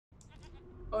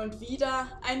Und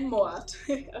wieder ein Mord.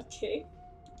 Okay.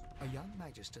 A young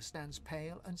magister stands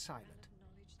pale and silent.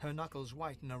 Her knuckles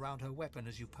whiten around her weapon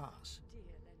as you pass.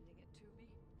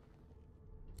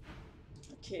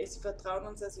 Okay, sie vertrauen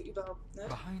uns also überhaupt nicht.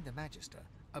 Behind the magister,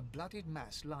 a bloodied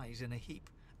mass lies in a heap.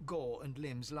 Gore and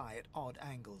limbs lie at odd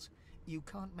angles. You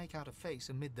can't make out a face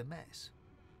amid the mess.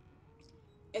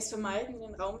 Es vermeiden, in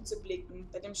den Raum zu blicken.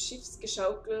 Bei dem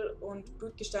Schiffsgeschaukel und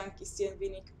Blutgestank ist dir ein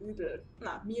wenig übel.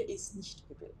 Na, mir ist nicht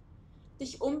übel.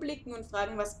 Dich umblicken und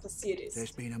fragen, was passiert ist.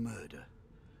 There's been a murder.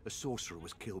 A sorcerer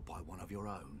was killed by one of your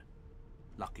own.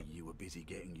 Lucky you were busy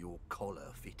getting your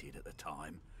collar fitted at the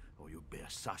time, or you'd be a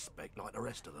suspect like the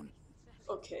rest of them.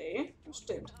 Okay,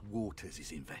 stimmt. Waters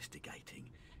is investigating.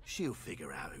 She'll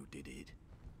figure out who did it.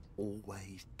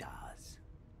 Always does.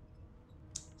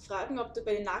 Fragen, ob du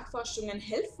bei den Nachforschungen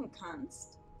helfen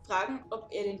kannst. Fragen, ob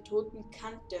er den Toten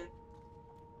kannte.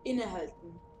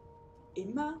 Innehalten.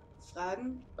 Immer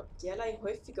fragen, ob derlei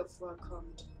häufiger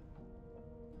vorkommt.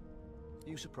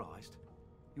 You surprised?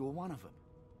 You're one of them.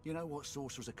 You know what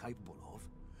sorcerers are capable of.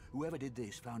 Whoever did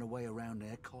this found a way around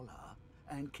their collar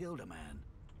and killed a man.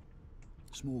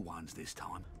 Small ones this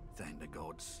time, thank the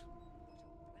gods.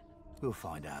 We'll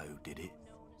find out who did it,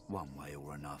 one way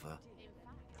or another.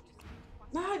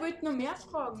 Na, ich wollte noch mehr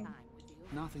fragen.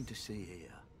 Nothing to see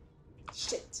here.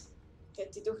 Shit.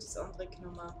 Hätte ich doch das andere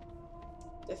genommen.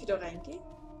 Darf ich da reingehen?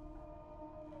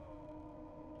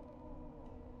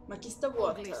 Magister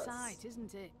Ugly Waters. sight,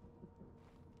 isn't it?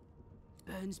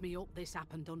 Burns me up this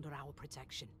happened under our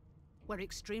protection. We're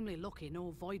extremely lucky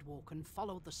no Voidwalker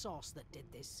followed the source that did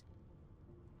this.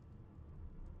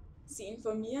 Sie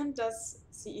informieren, dass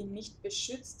sie ihn nicht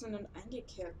beschützt und ihn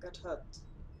eingekerkert hat.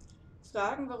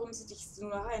 Fragen, warum sie dich so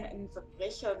nah an einen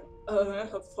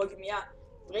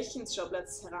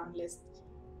Verbrechensschauplatz heranlässt.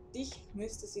 Dich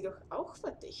müsste sie doch auch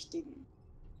verdächtigen.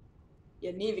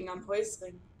 Ja, nee, wegen am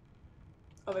Häusring.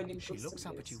 Aber in dem She looks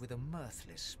up at you with a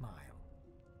mirthless smile.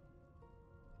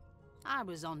 I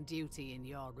was on duty in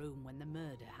your room when the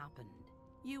murder happened.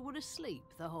 You were asleep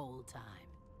the whole time.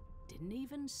 Didn't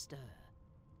even stir.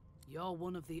 You're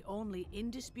one of the only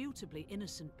indisputably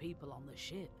innocent people on the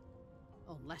ship.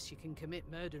 Unless you can commit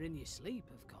murder in your sleep,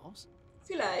 of course.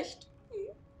 Vielleicht.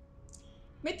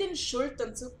 Mit den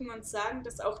Schultern zucken und sagen,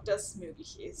 dass auch das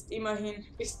möglich ist. Immerhin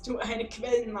bist du eine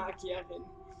Quellenmagierin.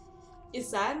 Ihr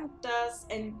sagen, dass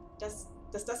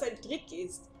das ein Trick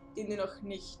ist, den du noch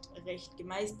nicht recht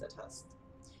gemeistert hast.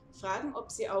 Fragen,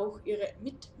 ob sie auch ihre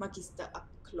Mitmagister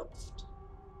abklopft.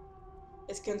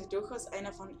 Es könnte durchaus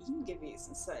einer von ihnen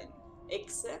gewesen sein.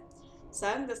 Echse,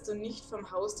 sagen, dass du nicht vom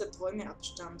Haus der Träume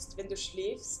abstammst. Wenn du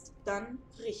schläfst, dann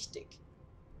richtig.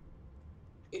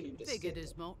 Figured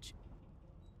as much.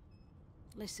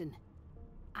 Listen,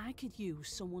 I could use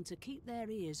someone to keep their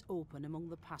ears open among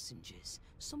the passengers.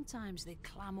 Sometimes they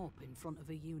clam up in front of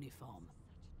a uniform.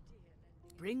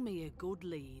 Bring me a good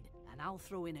lead, and I'll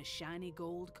throw in a shiny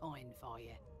gold coin for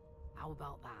you. How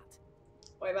about that?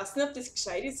 Oh, ich weiß nicht, ob das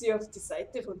gescheit ist, sie auf die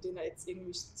Seite von denen jetzt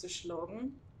irgendwie zu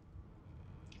schlagen.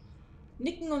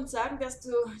 Nicken und sagen, dass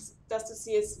du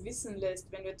sie es wissen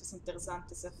lässt, wenn du etwas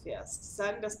Interessantes erfährst.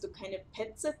 Sagen, dass du keine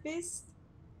Petze bist.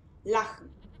 Lachen.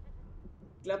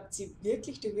 Glaubt sie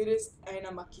wirklich, du würdest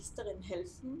einer Magisterin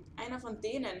helfen? Einer von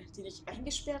denen, die dich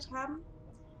eingesperrt haben?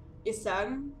 Ihr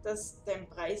sagen, dass dein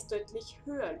Preis deutlich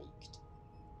höher liegt.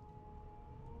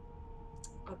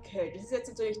 Okay, das ist jetzt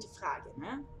natürlich die Frage,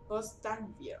 ne? Was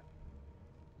dann wir?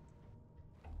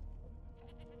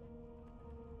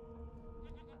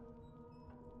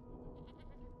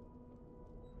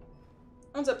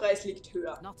 Unser Preis liegt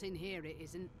höher. Not in here, it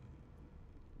isn't.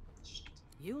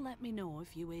 You let me know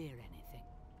if you hear anything.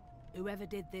 Whoever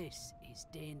did this is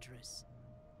dangerous.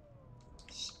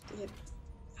 Steht.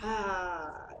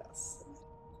 Das.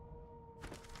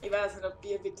 Ich weiß nicht, ob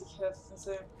wir wirklich helfen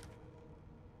sollen.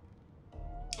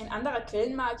 Ein anderer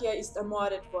Quellenmagier ist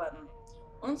ermordet worden.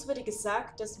 Uns wurde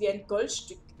gesagt, dass wir ein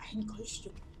Goldstück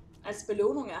als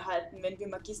Belohnung erhalten, wenn wir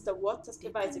Magister Waters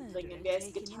Beweise bringen, wer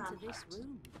es getan hat.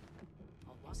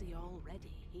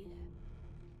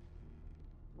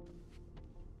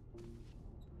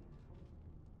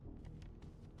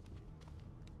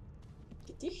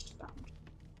 Gedichtband.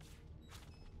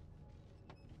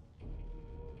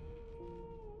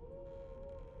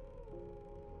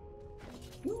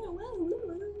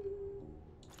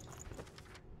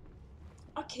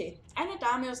 Okay, eine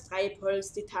Dame aus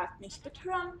Treibholz, die tat mich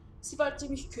betören. Sie wollte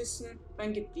mich küssen,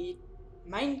 mein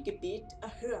Gebet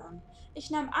erhören.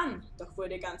 Ich nahm an, doch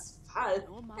wurde ganz fahl,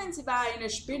 denn sie war eine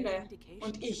Spinne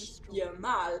und ich ihr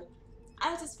Mal.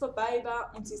 Als es vorbei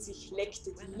war und sie sich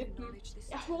leckte die Lippen,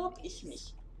 erhob ich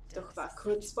mich. doch war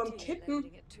kurz vorm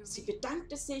Kippen. Sie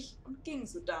bedankte sich und ging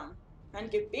sodann. Mein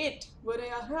Gebet wurde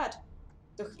erhört,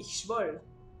 doch ich schwoll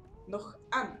noch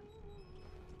an.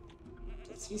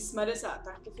 Jetzt wissen wir das auch.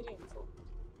 Danke für die Info.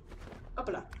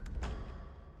 Hoppla.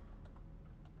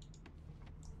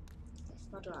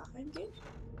 Darf man da auch reingehen?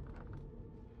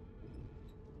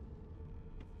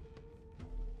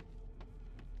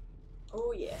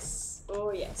 Oh yes.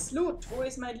 Oh yes. Loot. Wo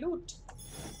ist mein Loot?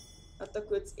 Hat da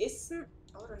kurz Essen?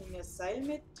 Oh, dann nehme ich ein Seil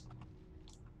mit.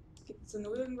 Gibt es da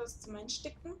nur irgendwas zum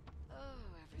Einstecken?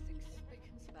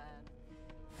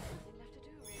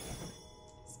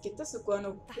 Es geht da sogar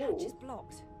noch The hatch is hoch.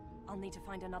 blocked. I'll need to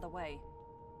find another way.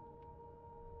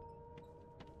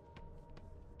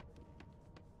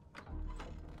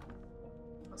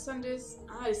 Was sind das?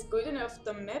 Ah, das Goldene auf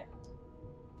der Map.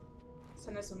 Das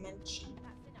sind also Menschen.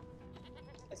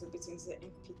 Also beziehungsweise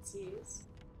NPCs.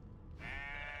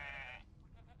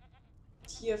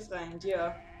 Tierfreund,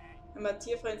 ja. Wenn wir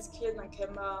Tierfreund skillen, dann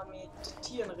können wir mit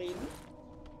Tieren reden.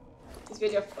 Das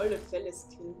werde ich auf alle Fälle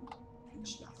skillen. Ein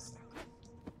Schlafsack.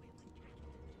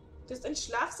 Du hast einen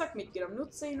Schlafsack mitgenommen.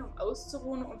 Nutze ihn, um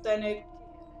auszuruhen und deine...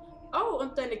 Oh,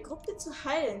 und deine Gruppe zu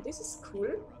heilen. Das ist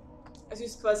cool. Also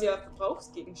ist quasi ein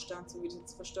Verbrauchsgegenstand, so wie ich das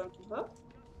jetzt verstanden habe.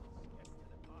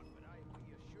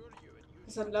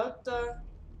 Das sind lauter...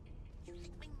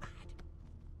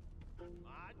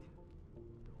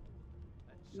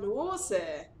 Lose!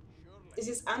 Das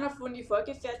ist einer von den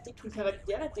vorgefertigten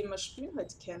Charakteren, die wir spielen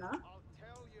heute kennen.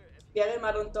 Wäre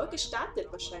mal dann da gestartet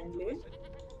wahrscheinlich.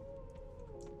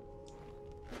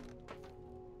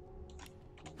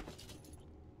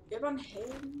 Wir waren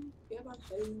Helm, wir waren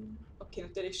Helm. Okay,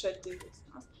 natürlich schaut die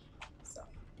Rüstung aus. So.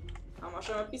 Haben wir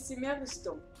schon ein bisschen mehr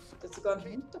Rüstung. Da ist sogar ein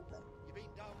Hund dabei.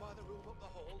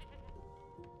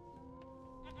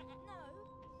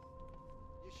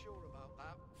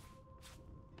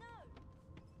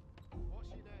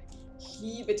 Ich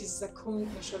liebe dieses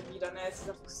Erkunden schon wieder, ne? Es ist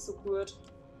einfach so gut.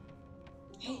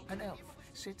 Hey, An elf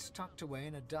sits tucked away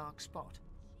in a dark spot,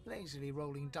 lazily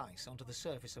rolling dice onto the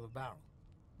surface of a barrel.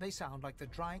 They sound like the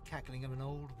dry cackling of an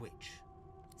old witch.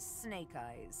 Snake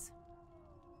eyes.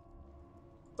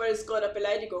 war das gerade eine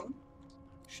Beleidigung?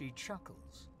 She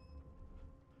chuckles.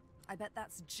 I bet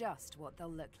that's just what they'll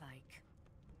look like.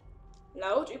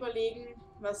 Laut überlegen,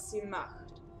 was sie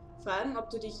macht. Fragen, ob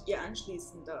du dich ihr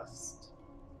anschließen darfst.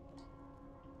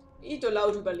 Ito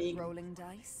laut überlegen. Rolling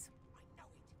dice.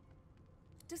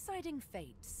 Deciding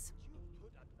fates.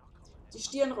 Die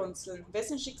Stirn runzeln.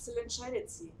 Wessen Schicksal entscheidet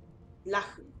sie?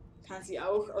 Lachen. Kann sie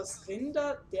auch aus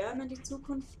Rinderdärmen die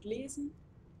Zukunft lesen?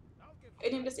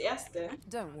 Ich nehme das erste.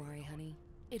 Don't worry, honey.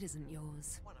 It isn't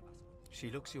yours. She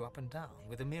looks you up and down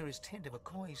with the merest hint of a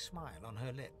coy smile on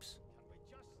her lips.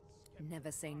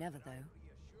 Never say never, though.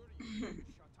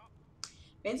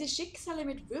 Wenn sie Schicksale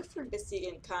mit Würfeln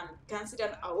besiegeln kann, kann sie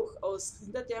dann auch aus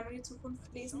Rinderdärmen die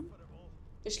Zukunft lesen?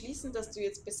 Beschließen, dass du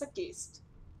jetzt besser gehst.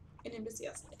 Ich nehme das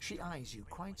erste. She eyes you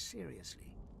quite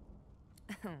seriously.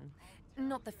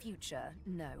 Not the future,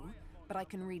 no. But I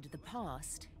can read the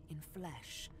past in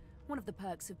flesh. One of the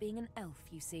perks of being an elf,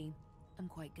 you see. I'm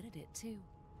quite good at it, too.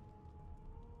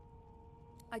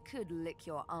 I could lick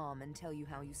your arm and tell you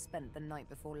how you spent the night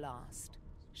before last.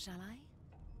 Shall I?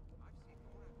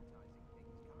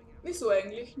 Wieso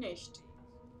eigentlich nicht?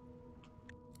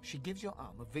 She gives your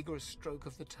arm a vigorous stroke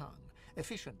of the tongue,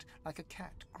 efficient like a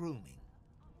cat grooming.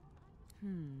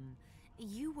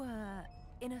 You were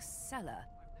in a cellar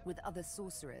with other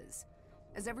sorcerers.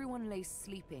 As everyone lay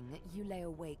sleeping, you lay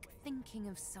awake thinking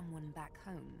of someone back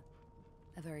home.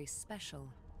 A very special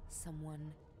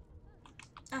someone.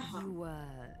 Aha. You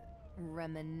were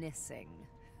reminiscing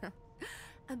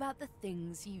about the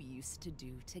things you used to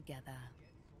do together.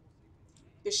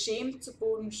 Beschämt zu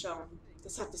Boden schauen.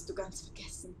 Das hattest du ganz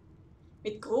vergessen.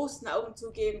 Mit großen Augen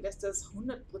zugeben, dass das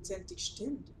hundertprozentig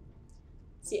stimmt.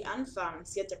 Sie anfangen.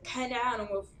 Sie hat ja keine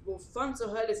Ahnung, wovon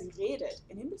zur Hölle sie redet.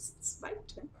 Ich nehme das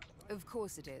zweite. Of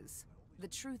course it is. The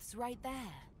truth's right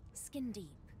there, skin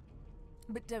deep.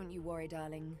 But don't you worry,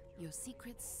 darling. Your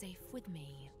secret's safe with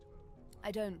me.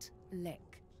 I don't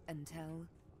lick and tell.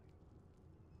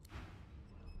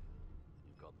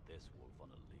 You've got this wolf on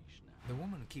a leash now. The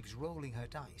woman keeps rolling her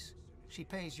dice. She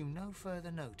pays you no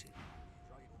further notice.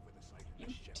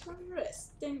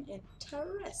 Interesting,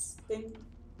 interesting.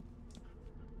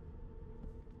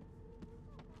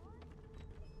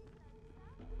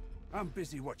 I'm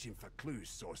busy watching for clues,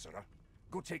 sorcerer.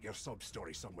 Go take your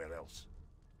sub-story somewhere else.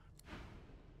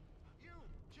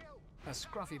 A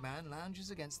scruffy man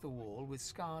lounges against the wall with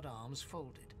scarred arms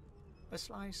folded. A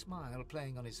sly smile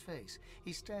playing on his face,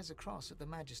 he stares across at the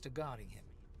Magister guarding him.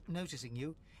 Noticing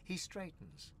you, he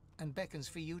straightens, and beckons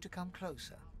for you to come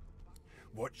closer.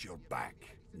 Watch your back,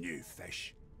 new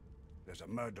fish. There's a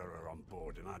murderer on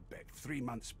board, and I'd bet 3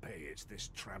 months' pay it's this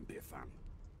tramp Ifan.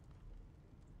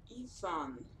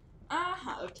 Ifan.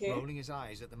 Aha, okay. Rolling his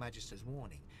eyes at the Magister's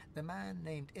warning, the man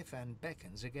named Ifan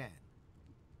beckons again.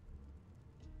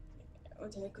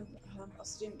 Und Herkunft haben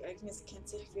außerdem ein eigenes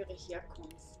Kennzeichen für ihre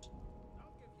Herkunft.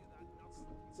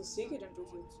 Wo sehe ich denn du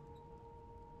jetzt?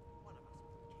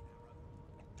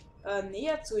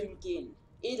 Näher zu ihm gehen.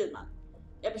 Edelmann.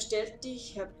 Er bestellt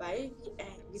dich herbei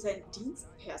wie sein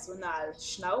Dienstpersonal.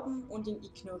 Schnauben und ihn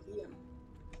ignorieren.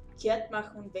 Kehrt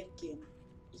machen und weggehen.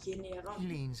 Je näher ran. He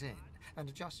leans in and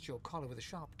adjusts your collar with a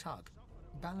sharp tug,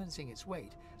 balancing its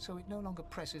weight so it no longer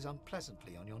presses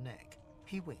unpleasantly on your neck.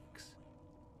 He winks.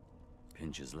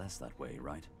 Pinches less that way,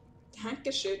 right?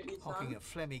 Dankeschön, Hocking Ethan. a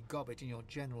phlegmy gobbet in your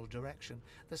general direction,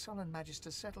 the sullen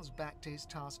Magister settles back to his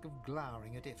task of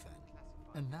glowering at Ifan.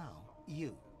 And now,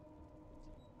 you.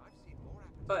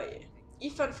 Oi.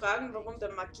 Ethan fragen, warum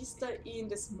der Magister ihn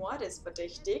des Mordes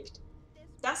verdächtigt.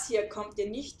 Das hier kommt dir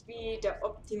nicht wie der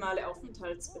optimale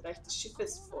Aufenthaltsbereich des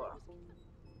Schiffes vor.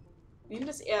 Nimm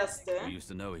das erste. We used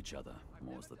to know each other,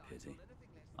 more's the pity.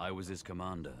 I was his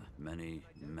commander many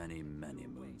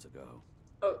moons ago.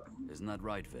 Oh, Isn't that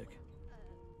right, Vic?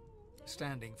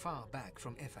 Standing far back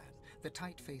from Ifan, the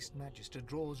tight-faced Magister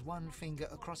draws one finger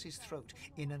across his throat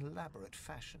in an elaborate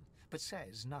fashion, but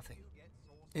says nothing.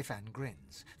 Ifan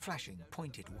grins, flashing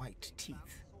pointed white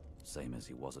teeth. Same as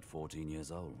he was at 14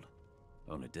 years old.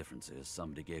 Only difference is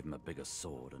somebody gave him a bigger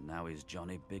sword and now he's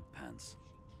Johnny Big Pants.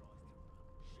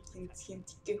 Händchen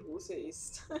dicke Hose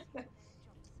ist.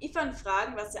 Ifan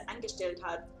fragen, was er angestellt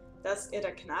hat, dass er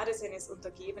der Gnade seines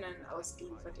Untergebenen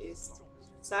ausgeliefert ist.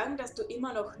 Sagen, dass du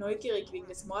immer noch neugierig wegen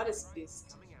des Mordes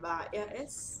bist. War er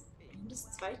es? Nimm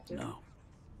das zweite. No.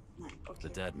 Nein, The okay.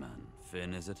 dead man,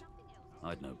 Finn, is it?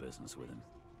 I'd no business with him.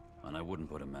 And I wouldn't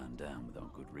put a man down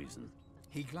without good reason.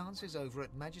 He glances over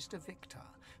at Magister Victor,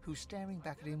 who's staring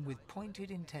back at him with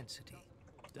pointed intensity.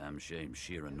 Damn shame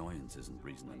sheer annoyance isn't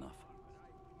reason enough.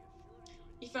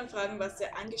 Ifan fragen, was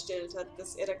er angestellt hat,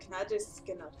 dass er der Gnade des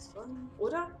Generals von,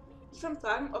 oder? Ifan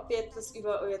fragen, ob ihr etwas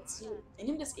über euer Ziel...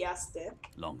 Nimm das erste.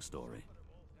 Long story.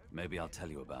 Maybe I'll tell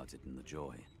you about it in the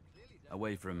Joy.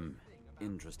 Away from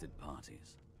interested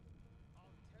parties.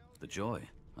 The Joy,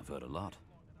 I've heard a lot.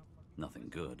 Nothing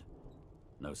good.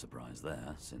 No surprise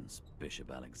there, since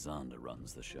Bishop Alexander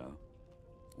runs the show.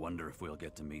 Wonder if we'll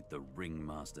get to meet the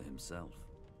Ringmaster himself.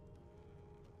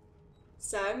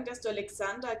 Sagen, dass du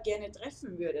Alexander gerne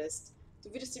treffen würdest.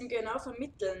 Du würdest ihm genau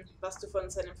vermitteln, was du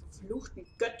von seinem verfluchten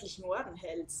göttlichen Orden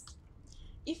hältst.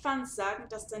 Ifan sagen,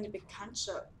 dass das eine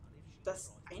Bekanntschaft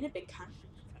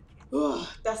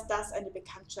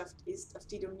ist, auf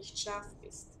die du nicht scharf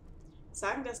bist.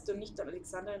 Sagen, dass du nicht an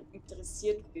Alexander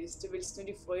interessiert bist, du willst nur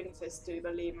die Freudenfeste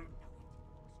überleben.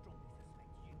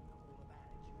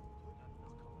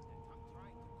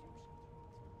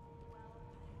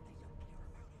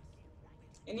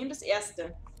 Ich nehme das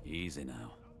erste. Easy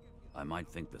now. I might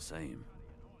think the same.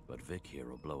 But Vic here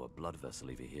will blow a blood vessel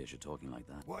if he hears you talking like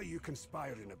that. What are you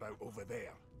conspiring about over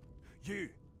there? You,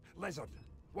 Lizard,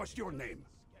 what's your name?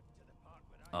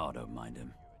 Oh, don't mind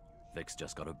him. Vic's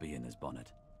just got a bee in his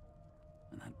bonnet.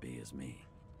 And that bee is me.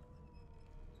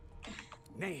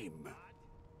 Name?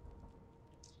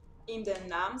 Ihm den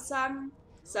Namen sagen,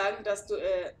 sagen, dass du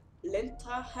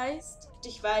Lentra heißt,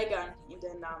 dich weigern, ihm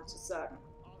den Namen zu sagen.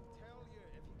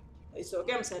 Ich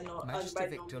sage ihm seinen Magister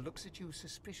Namen. Victor looks at you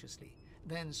suspiciously,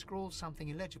 then scrawls something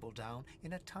illegible down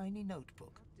in a tiny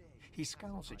notebook. He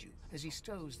scowls at you as he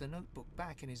stows the notebook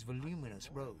back in his voluminous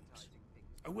robes.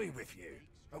 Away with you,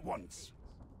 at once.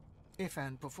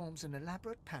 Ifan performs an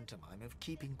elaborate pantomime of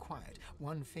keeping quiet,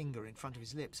 one finger in front of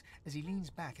his lips as he leans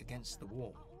back against the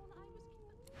wall.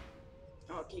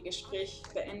 Okay, Gespräch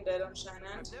beendet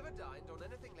anscheinend.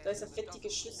 Da ist eine fettige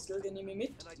Schüssel, die nehme ich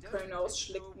mit. Die kann ich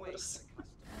ausschlecken oder so.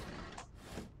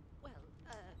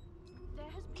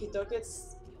 Okay, da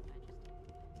geht's.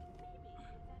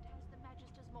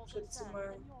 Schätze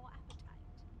mal.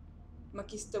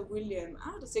 Magister William.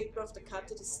 Ah, da sieht man auf der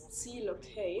Karte das Ziel,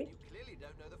 okay.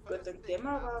 Gut, dann gehen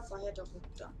wir aber vorher da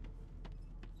runter.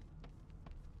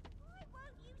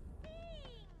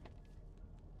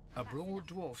 A broad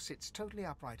dwarf sits totally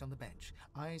upright on the bench,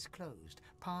 eyes closed,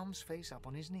 palms face up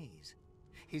on his knees.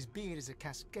 His beard is a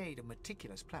cascade of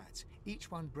meticulous plaits, each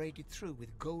one braided through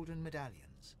with golden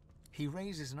medallions. He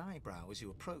raises an eyebrow as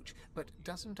you approach, but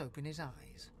doesn't open his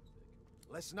eyes.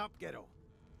 Listen up, Ghetto.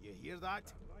 You hear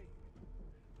that?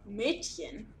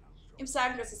 Mädchen? Ihm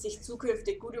sagen, dass er sich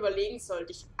zukünftig gut überlegen soll,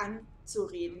 dich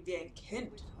anzureden wie ein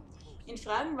Kind. Ihn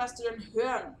fragen, was du denn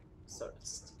hören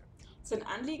sollst. sein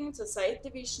Anliegen zur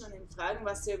Seite wischen und ihn fragen,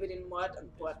 was er über den Mord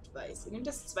an Bord weiß. Er nimmt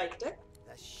das zweite.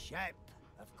 The ship,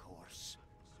 of course.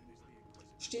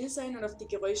 Still sein und auf die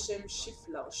Geräusche im Schiff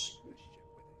lauschen.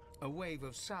 A wave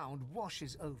of sound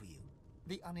washes over you.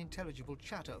 The unintelligible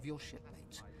chatter of your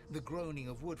shipmates, the groaning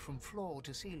of wood from floor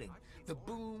to ceiling, the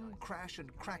boom, crash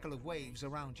and crackle of waves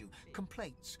around you,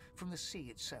 complaints from the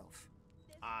sea itself.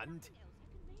 And?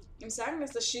 Ihm sagen,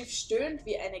 dass das Schiff stöhnt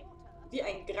wie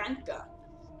ein Kranker.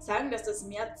 Sagen, dass das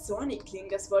Meer zornig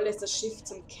klingt, als wolle es das Schiff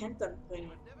zum Kentern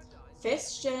bringen.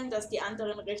 Feststellen, dass die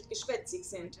anderen recht geschwätzig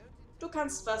sind. Du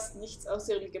kannst fast nichts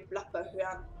außer ihrem Geplapper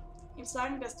hören. Ihm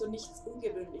sagen, dass du nichts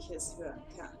Ungewöhnliches hören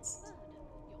kannst.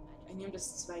 Er nimmt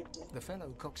das zweite. The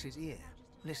fellow cocks his ear,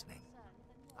 listening.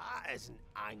 That isn't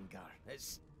anger.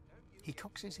 It's He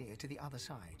cocks his ear to the other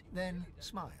side, then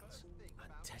smiles.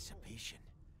 anticipation.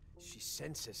 She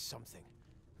senses something.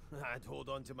 I'd hold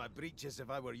on to my breeches if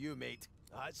I were you, mate.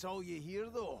 That's all you hear,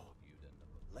 though.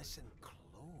 Listen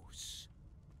close.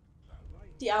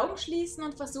 Die Augen schließen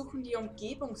und versuchen, die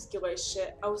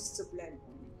Umgebungsgeräusche auszublenden.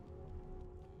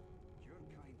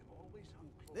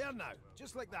 There now,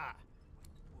 just like that.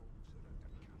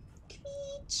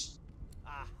 Quietsch!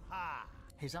 Aha!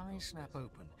 His eyes snap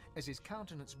open as his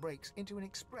countenance breaks into an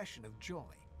expression of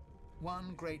joy.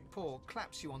 One great paw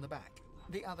claps you on the back.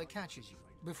 The other catches you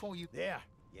before you... There,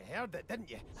 you heard it, didn't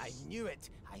you? I knew it.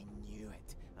 I knew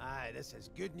it. Aye, this is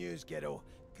good news, kiddo.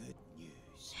 Good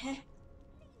news. Hä?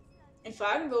 Ihn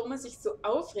fragen, warum er sich so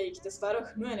aufregt. Das war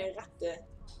doch nur eine Ratte.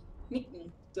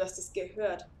 Nicken, du hast es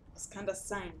gehört. Was kann das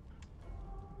sein?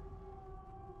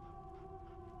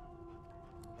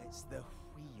 It's the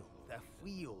wheel. The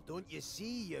wheel. Don't you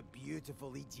see, you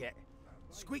beautiful idiot?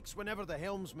 Squeaks whenever the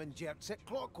helmsman jerks it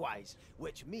clockwise,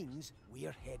 which means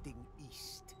we're heading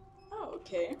east. Oh,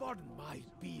 okay. Pardon my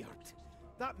beard.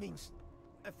 That means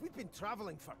if we've been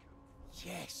traveling for,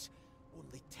 yes,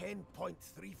 only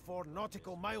 10.34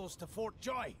 nautical miles to Fort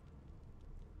Joy.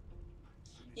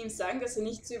 Ihm sagen, dass er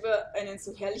nichts über einen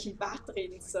so herrlichen Bart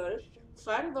reden soll.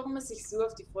 Fragen, warum er sich so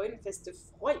auf die Freudenfeste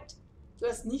freut. Du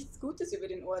hast nichts Gutes über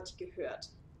den Ort gehört.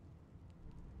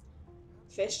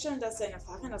 Feststellen, dass er ein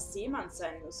erfahrener Seemann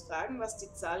sein muss. Fragen, was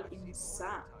die Zahl ihm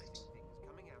sagt.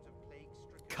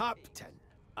 Captain,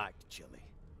 actually.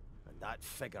 And that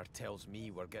figure tells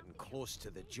me we're getting close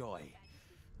to the Joy.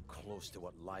 Close to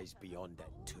what lies beyond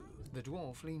it, too. The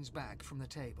dwarf leans back from the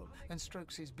table and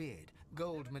strokes his beard,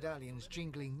 gold medallions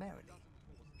jingling merrily.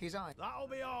 His eyes... That'll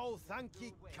be all. Thank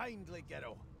ye kindly,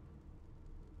 kiddo.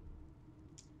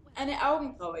 Eine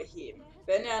Augenbraue heben.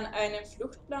 Wenn er an einem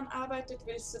Fluchtplan arbeitet,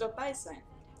 willst du dabei sein.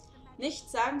 Nicht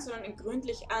sagen, sondern ihn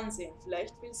gründlich ansehen.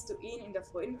 Vielleicht willst du ihn in der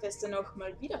Freudenfeste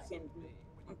nochmal wiederfinden.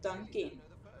 Und dann gehen.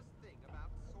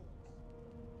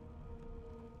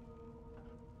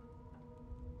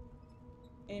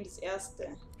 In das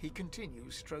erste. He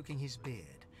continues stroking his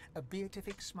beard, a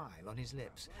beatific smile on his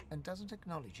lips, and doesn't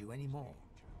acknowledge you anymore.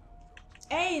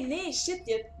 Ey, nee, shit,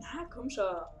 jetzt. Na, komm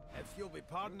schon. If you'll be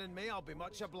pardoning me, I'll be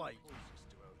much obliged.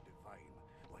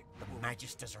 The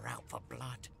Magisters are out for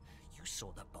blood. You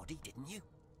saw the body, didn't you?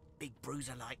 Big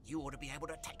bruiser like you ought to be able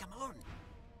to take 'em on.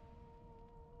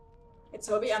 Jetzt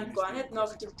habe ich am gar nicht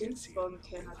nach dem Dings fragen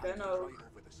können, gell, nach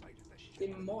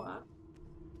dem Mord.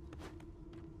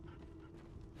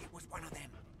 It was one of them.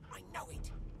 I know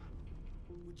it.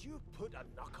 Would you put a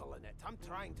knuckle in it? I'm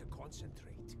trying to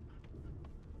concentrate.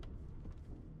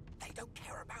 They don't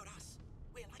care about us.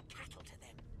 We're like cattle to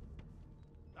them.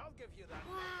 I'll give you that.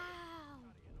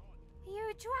 Wow! Are you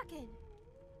a dragon?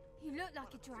 You look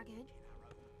like a dragon.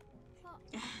 What?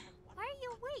 Where are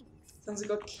your wings? Es sind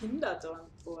sogar Kinder da an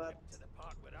Bord.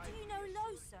 Do you know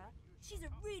Losa? She's a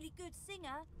really good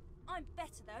singer. I'm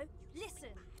better though.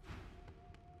 Listen.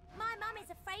 My mum is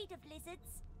afraid of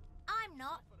lizards. I'm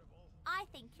not. I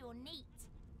think you're neat.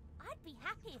 I'd be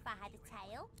happy if I had a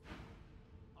tail.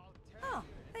 Oh,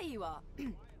 there you are.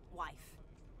 Wife.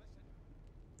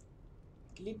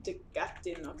 Geliebte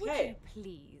Gattin, Would okay. you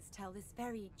please tell this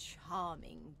very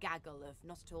charming gaggle of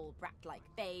not-at-all brat-like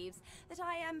babes that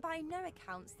I am by no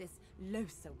accounts this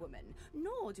Losa woman,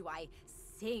 nor do I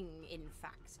sing, in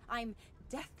fact. I'm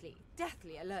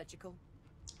deathly allergical.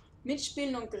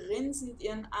 Mitspielen und grinsend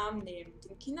ihren Arm nehmen.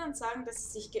 Den Kindern sagen,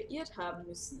 dass sie sich geirrt haben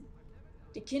müssen.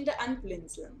 Die Kinder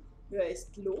anblinzeln. Wer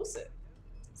ist Lose?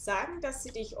 Sagen, dass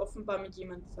sie dich offenbar mit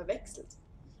jemandem verwechselt.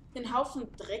 Den Haufen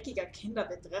dreckiger Kinder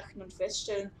betrachten und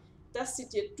feststellen, dass sie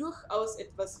dir durchaus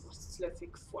etwas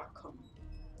rostlöffig vorkommen.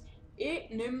 Ich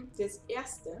nimm das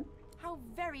erste. How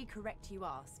very correct you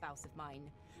are, spouse of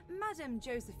mine. Madame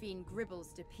Josephine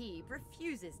Gribbles de Peeb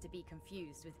refuses to be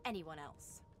confused with anyone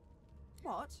else.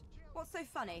 What? What's so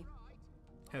funny?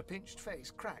 Her pinched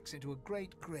face cracks into a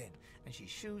great grin, and she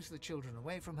shoos the children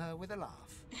away from her with a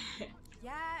laugh.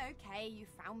 Yeah, okay, you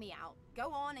found me out.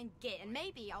 Go on and git, and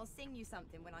maybe I'll sing you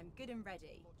something when I'm good and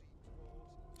ready.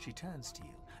 She turns to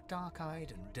you,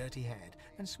 dark-eyed and dirty-haired,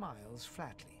 and smiles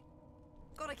flatly.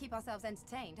 Gotta keep ourselves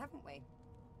entertained, haven't we?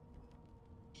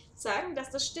 Sagen,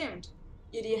 dass das stimmt.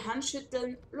 Ihr die Hand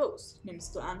schütteln, los,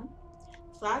 nimmst du an.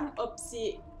 Fragen, ob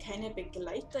sie keine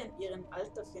Begleiter in ihrem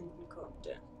Alter finden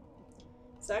konnte.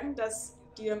 Sagen, dass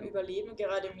dir am Überleben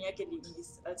gerade mehr gelegen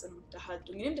ist als an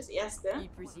Unterhaltung. Ich nehme das erste. You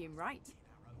presume right.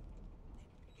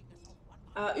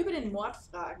 Über den Mord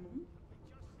fragen.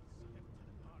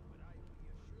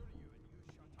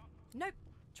 Nope.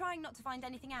 Trying not to find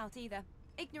anything out either.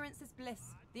 Ignorance is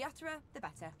bliss. The utterer, the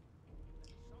better.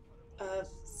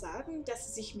 Sagen, dass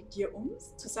sie sich mit dir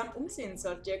zusammen umsehen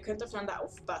sollte. Ihr könnt aufeinander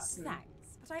aufpassen.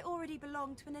 Thanks, but I already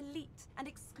belong to an elite and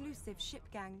exclusive ship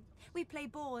gang. We play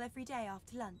ball every day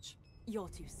after lunch. You're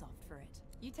too soft for it.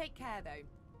 You take care, though.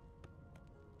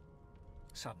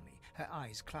 Suddenly, her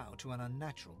eyes cloud to an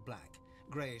unnatural black.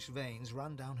 Greyish veins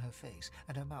run down her face,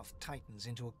 and her mouth tightens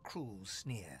into a cruel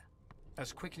sneer.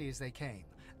 As quickly as they came,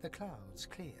 the clouds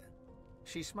clear.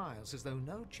 She smiles as though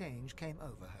no change came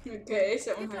over her. Okay,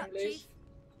 sehr unheimlich.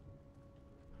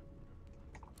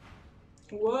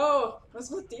 Wow, was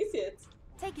war das jetzt?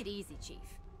 Take it easy, Chief.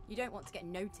 You don't want to get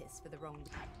noticed for the wrong...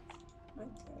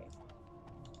 Okay.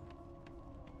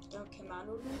 Okay,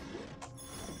 Manu.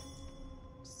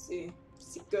 Sie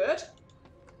gut.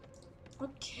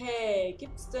 Okay,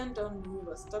 gibt's denn da nur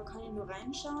was? Da kann ich nur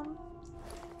reinschauen.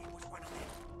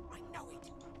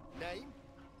 Name?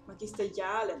 Magister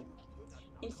Jalen.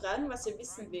 Ihn fragen, was er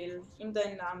wissen will. Ihm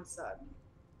deinen Namen sagen.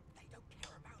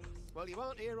 Well, you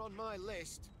aren't here on my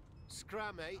list.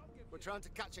 Scram, eh? We're trying to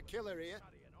catch a killer here.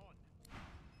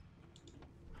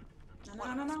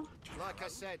 No. Like I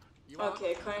said, you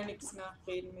Okay, kann ich nichts mehr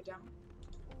reden mit ihm.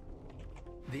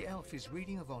 The elf is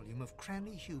reading a volume of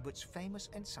Cranley Hubert's famous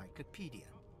encyclopedia.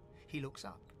 He looks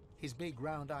up, his big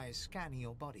round eyes scanning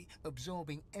your body,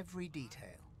 absorbing every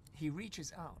detail. He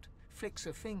reaches out, flicks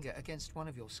a finger against one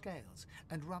of your scales,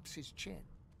 and rubs his chin.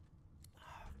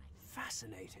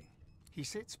 Fascinating. He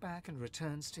sits back and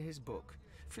returns to his book,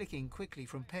 flicking quickly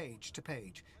from page to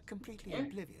page, completely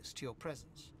oblivious to your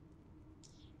presence.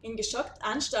 Ihn geschockt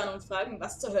anstarren und fragen,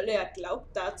 was zur Hölle er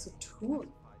glaubt, da zu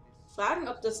tun. Fragen,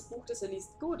 ob das Buch, das er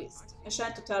liest, gut ist. Er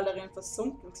scheint total darin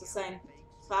versunken zu sein.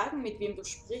 Fragen, mit wem du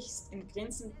sprichst, im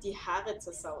Grinsen die Haare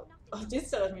zersaut. Oh,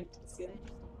 das soll mich interessieren.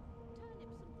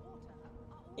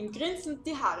 Im Grinsen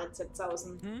die Haare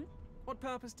zerzausen. Hmm? What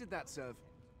purpose did that serve?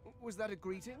 Was that a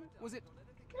greeting? Was it...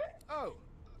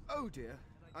 Oh dear.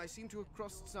 I seem to have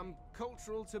crossed some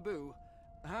cultural taboo.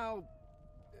 How...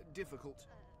 difficult.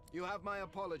 You have my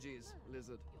apologies,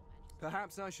 Lizard.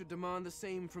 Perhaps I should demand the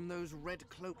same from those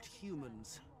red-cloaked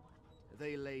humans.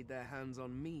 They laid their hands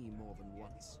on me more than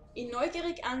once. Ihn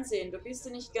neugierig ansehen, du bist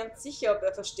dir nicht ganz sicher, ob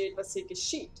er versteht, was hier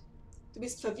geschieht. Du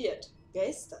bist verwirrt. Wer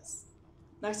ist das?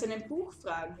 Nach seinem Buch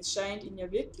fragen, es scheint ihn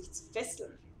ja wirklich zu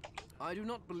fesseln. I do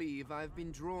not believe I've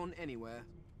been drawn anywhere.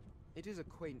 It is a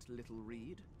quaint little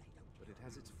read, but it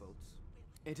has its faults.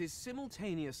 It is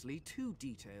simultaneously too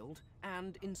detailed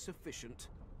and insufficient.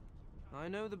 I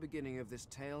know the beginning of this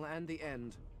tale and the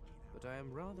end, but I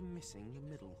am rather missing the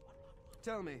middle.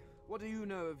 Tell me, what do you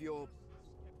know of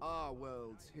our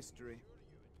world's history?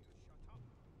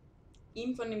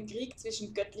 Ihm von dem Krieg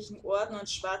zwischen göttlichen Orden und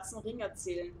schwarzen Ring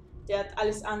erzählen, der hat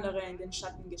alles andere in den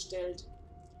Schatten gestellt.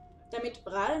 Damit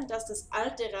prahlen, dass das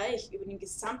alte Reich über den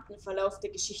gesamten Verlauf der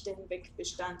Geschichte hinweg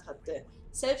Bestand hatte.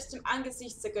 Selbst im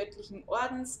Angesicht der göttlichen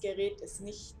Ordens gerät es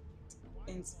nicht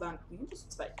ins Wanken. Das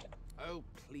zweite. Oh,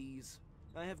 please.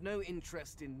 I have no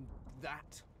interest in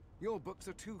that. Your books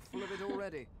are too full of it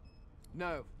already.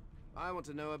 No, I want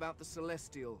to know about the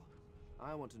Celestial.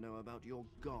 I want to know about your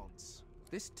gods.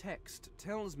 This text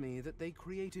tells me that they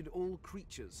created all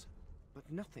creatures, but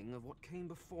nothing of what came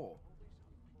before.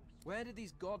 Where did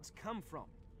these gods come from?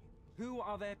 Who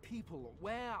are their people?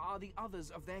 Where are the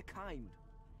others of their kind?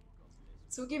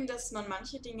 Zugeben, dass man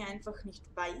manche Dinge einfach nicht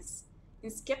weiß.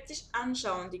 Ihn skeptisch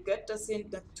anschauen, die Götter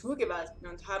sind Naturgewalten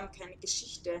und haben keine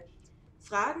Geschichte.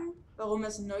 Fragen, warum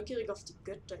er so neugierig auf die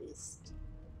Götter ist.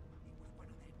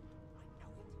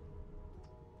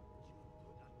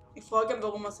 Ich frage,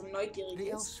 warum er so neugierig The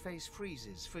ist. elf's face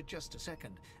freezes for just a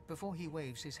second before he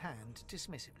waves his hand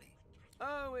dismissively.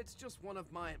 Oh, it's just one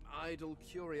of my idle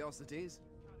curiosities.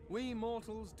 We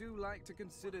mortals do like to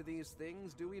consider these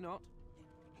things, do we not?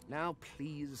 Now,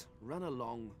 please, run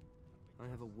along. I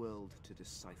have a world to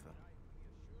decipher.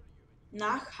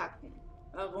 Nachhaken.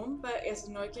 Warum? Weil er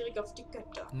so neugierig auf die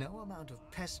Götter. No amount of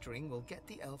pestering will get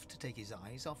the elf to take his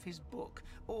eyes off his book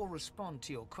or respond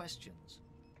to your questions.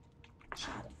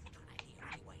 Schade.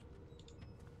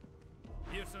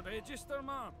 Here's the register,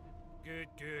 ma'am. Good,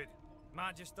 good.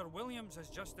 Magister Williams has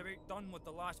just about done with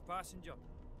the last passenger.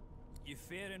 You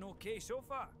faring okay so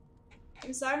far?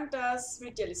 Ihm sagen, dass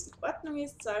mit dir alles in Ordnung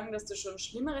ist, sagen, dass du schon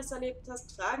Schlimmeres erlebt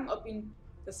hast, fragen, ob ihn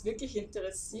das wirklich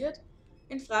interessiert,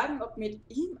 ihn fragen, ob mit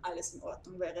ihm alles in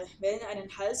Ordnung wäre, wenn er einen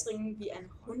Halsring wie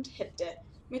ein Hund hätte,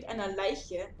 mit einer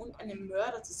Leiche und einem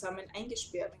Mörder zusammen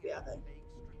eingesperrt wäre.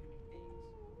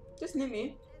 Das nehme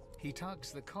ich. He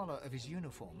tugs the collar of his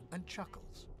uniform and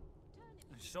chuckles.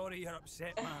 Sorry you're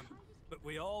upset, ma'am, but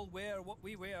we all wear what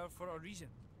we wear for a reason.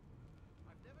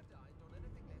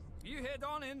 You head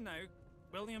on in now.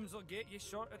 Williams will get you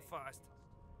sorted fast.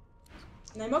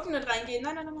 Nein, ich mag nicht reingehen.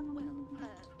 Nein, nein, nein, nein, nein, nein.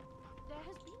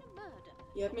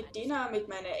 Ich habe mit Dena, mit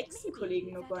meiner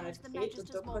Ex-Kollegen noch gar nicht geredet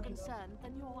und da kann ich...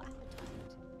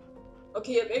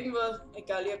 Okay, ich habe irgendwas...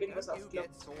 Egal, ich habe irgendwas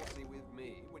aufgeklappt.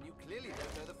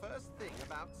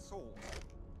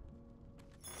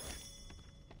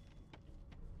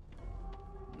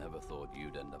 Never thought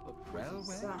you'd end up a Well,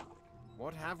 So. well.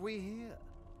 What have we here?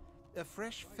 A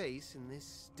fresh face in this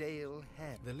stale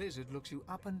head. The lizard looks you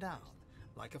up and down,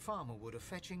 like a farmer would a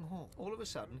fetching horse. All of a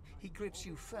sudden, he grips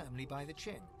you firmly by the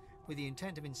chin, with the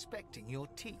intent of inspecting your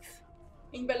teeth.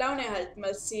 Ihn bei Laune halten,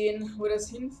 mal sehen, wo das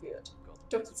hinführt.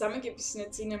 Durch zusammengebissene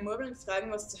Zähne murmeln,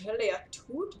 fragen, was zur Hölle er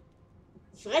tut.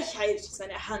 Frechheit,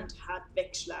 seine Hand hart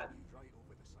wegschlagen.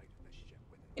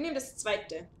 Ich nehme das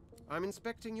zweite. I'm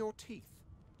inspecting your teeth,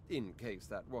 in case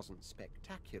that wasn't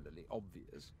spectacularly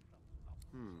obvious.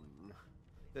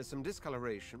 There's some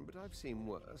discoloration, but I've seen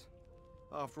worse.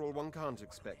 After all, one can't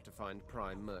expect to find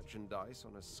prime merchandise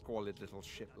on a squalid little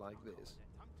ship like this.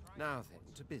 Now then,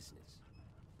 to business.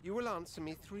 You will answer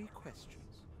me 3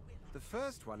 questions. The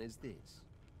first one is this.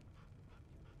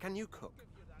 Can you cook?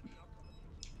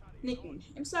 Nicken.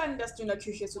 Ihm sagen, dass du in der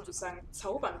Küche sozusagen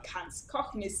zaubern kannst.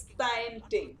 Kochen ist dein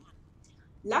Ding.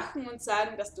 Lachen und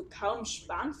sagen, dass du kaum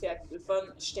Spanferkel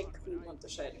von Steckrüben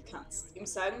unterscheiden kannst. Ihm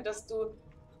sagen, dass du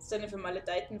seine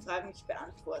vermaledeiten Fragen nicht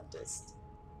beantwortest.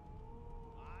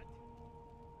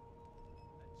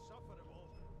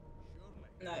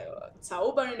 Naja,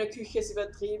 zaubern in der Küche ist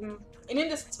übertrieben. Ich nehme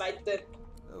das zweite.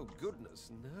 Oh,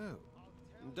 goodness, no.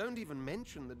 And don't even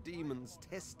mention the demon's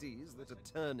testes that are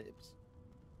turnips.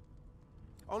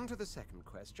 On to the second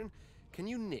question. Can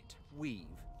you knit, weave?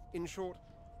 In short,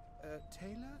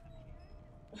 tailor?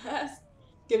 Was?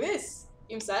 Gewiss.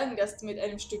 Ihm sagen, dass du mit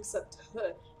einem Stück Satin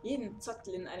jeden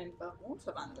Zottel in einen Baron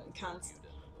verwandeln kannst.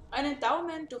 Einen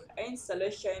Daumen durch eins der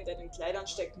Löcher in deinen Kleidern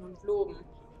stecken und loben,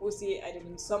 wo sie einen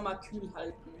im Sommer kühl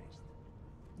halten.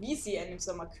 Wie sie einen im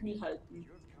Sommer kühl halten.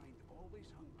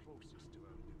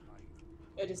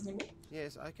 Ja, das nehme ich.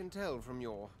 Yes, I can tell from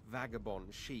your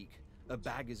vagabond chic, a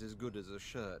bag is as good as a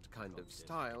shirt kind of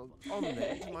style. On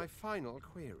then to my final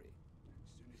query.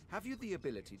 Have you the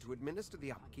ability to administer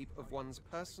the upkeep of one's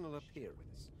personal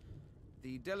appearance?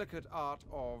 The delicate art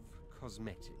of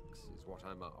cosmetics is what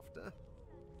I'm after.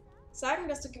 Sagen,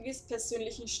 dass du gewiss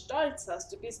persönlichen Stolz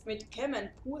hast. Du bist mit Kämmen,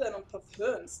 Pudern und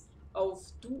Parfüms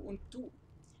auf Du und Du.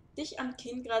 Dich am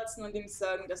Kinn kratzen und ihm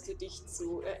sagen, dass du dich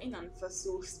zu erinnern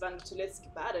versuchst, wann du zuletzt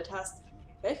gebadet hast.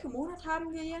 Welchen Monat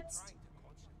haben wir jetzt?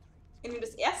 In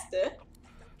das erste?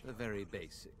 The very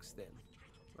basics, then.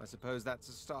 I suppose that's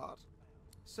a start.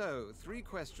 So, 3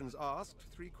 questions asked,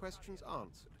 3 questions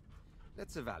answered.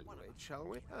 Let's evaluate, shall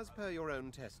we? As per your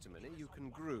own testimony, you can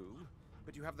groove,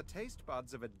 but you have the taste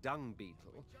buds of a dung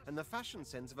beetle and the fashion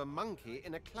sense of a monkey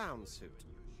in a clown suit.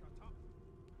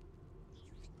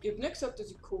 Ich hab nicht gesagt,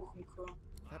 dass ich kochen kann.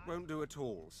 That won't do at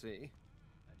all, see?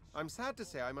 I'm sad to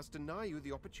say I must deny you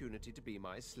the opportunity to be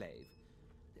my slave.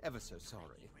 Ever so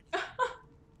sorry.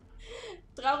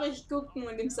 Traurig gucken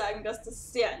und ihm sagen, dass du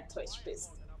sehr enttäuscht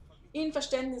bist. Ihn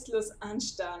verständnislos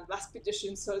anstarren. Was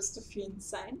bitteschön sollst du für ihn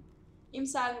sein? Ihm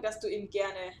sagen, dass du ihm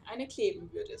gerne eine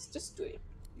kleben würdest. Das tue ich.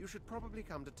 You should probably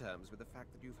come to terms with the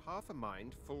fact that you've half a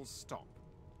mind, full stop.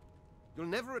 You'll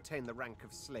never attain the rank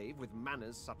of slave with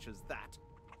manners such as that.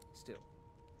 Still,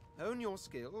 hone your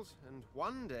skills, and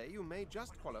one day you may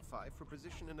just qualify for a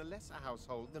position in a lesser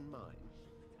household than mine.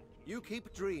 You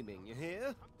keep dreaming, you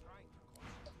hear?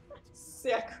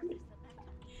 Sehr cool.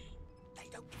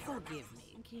 Forgive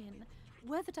me, kin.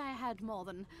 Were that I had more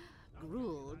than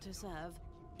gruel to serve.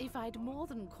 If I'd more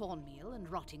than cornmeal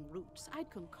and rotting roots, I'd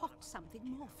concoct something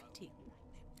more fitting.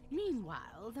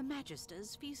 Meanwhile, the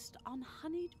Magisters feast on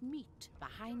honeyed meat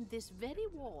behind this very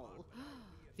wall.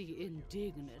 The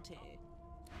indignity.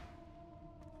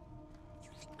 You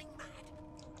think me mad?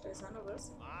 Da ist auch noch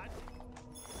was.